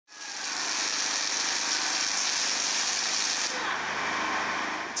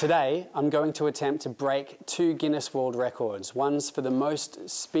Today, I'm going to attempt to break 2 Guinness World Records. One's for the most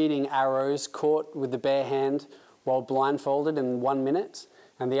speeding arrows caught with the bare hand while blindfolded in 1 minute,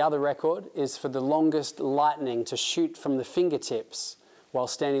 and the other record is for the longest lightning to shoot from the fingertips while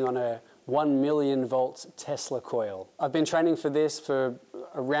standing on a 1 million volt Tesla coil. I've been training for this for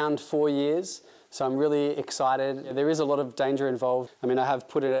around 4 years, so I'm really excited. There is a lot of danger involved. I mean, I have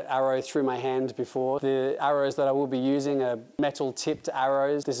put an arrow through my hand before. The arrows that I will be using are metal-tipped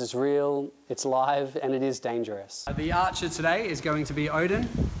arrows. This is real, it's live, and it is dangerous. The archer today is going to be Odin.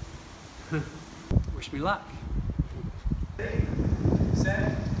 Wish me luck. 3,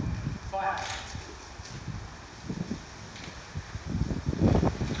 7, 5.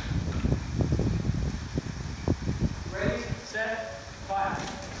 Ready, set, fire.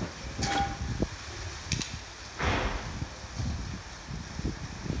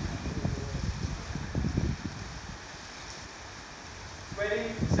 Ready,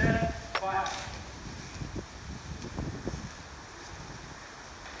 set, fire.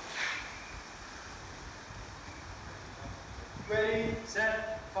 Ready,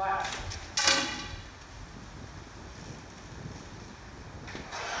 set, fire.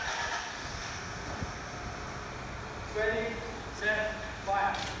 Ready, set,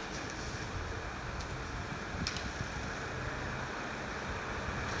 fire.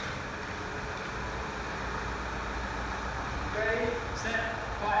 Ready, set,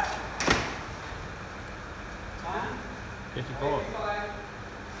 fire. Time? 54. 55.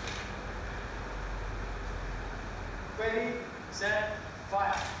 Ready, set,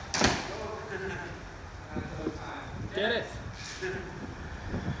 fire. Get it!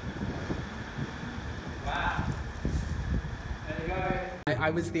 Wow. There you go. I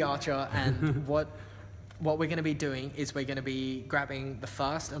was the archer, and what we're going to be doing is we're going to be grabbing the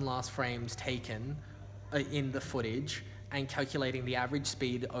first and last frames taken in the footage and calculating the average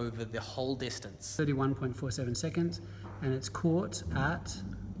speed over the whole distance. 31.47 seconds, and it's caught at,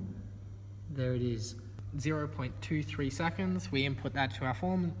 there it is. 0.23 seconds. We input that to our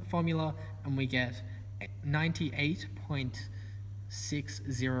formula and we get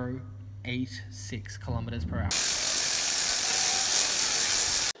 98.6086 kilometers per hour.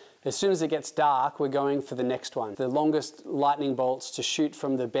 As soon as it gets dark, we're going for the next one. The longest lightning bolts to shoot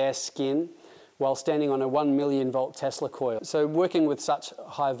from the bare skin while standing on a 1 million volt Tesla coil. So working with such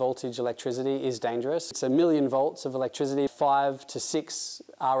high voltage electricity is dangerous. It's 1 million volts of electricity, 5 to 6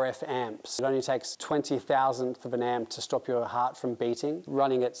 RF amps. It only takes 20,000th of an amp to stop your heart from beating.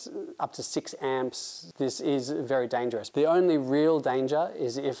 Running at up to 6 amps, this is very dangerous. The only real danger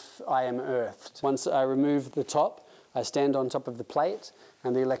is if I am earthed. Once I remove the top, I stand on top of the plate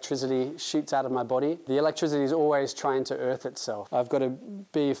and the electricity shoots out of my body. The electricity is always trying to earth itself. I've got to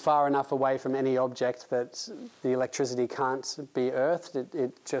be far enough away from any object that the electricity can't be earthed.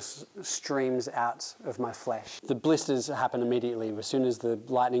 It just streams out of my flesh. The blisters happen immediately. As soon as the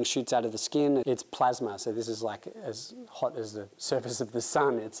lightning shoots out of the skin, it's plasma. So this is like as hot as the surface of the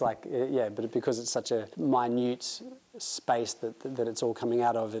sun. It's like, yeah, but because it's such a minute space that it's all coming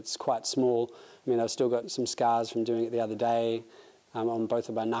out of, it's quite small. I mean, I've still got some scars from doing it the other day. On both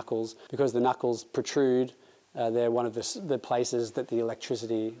of my knuckles. Because the knuckles protrude, they're one of the places that the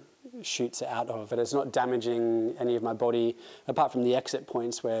electricity shoots out of. But it's not damaging any of my body, apart from the exit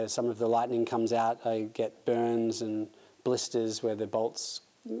points where some of the lightning comes out. I get burns and blisters where the bolts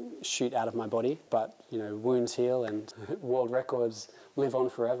shoot out of my body. But, you know, wounds heal and world records live on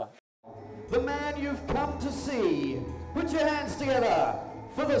forever. The man you've come to see, put your hands together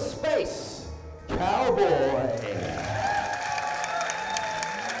for the Space Cowboy.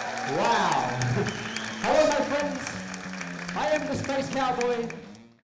 Wow. Hello, my friends. I am the Space Cowboy.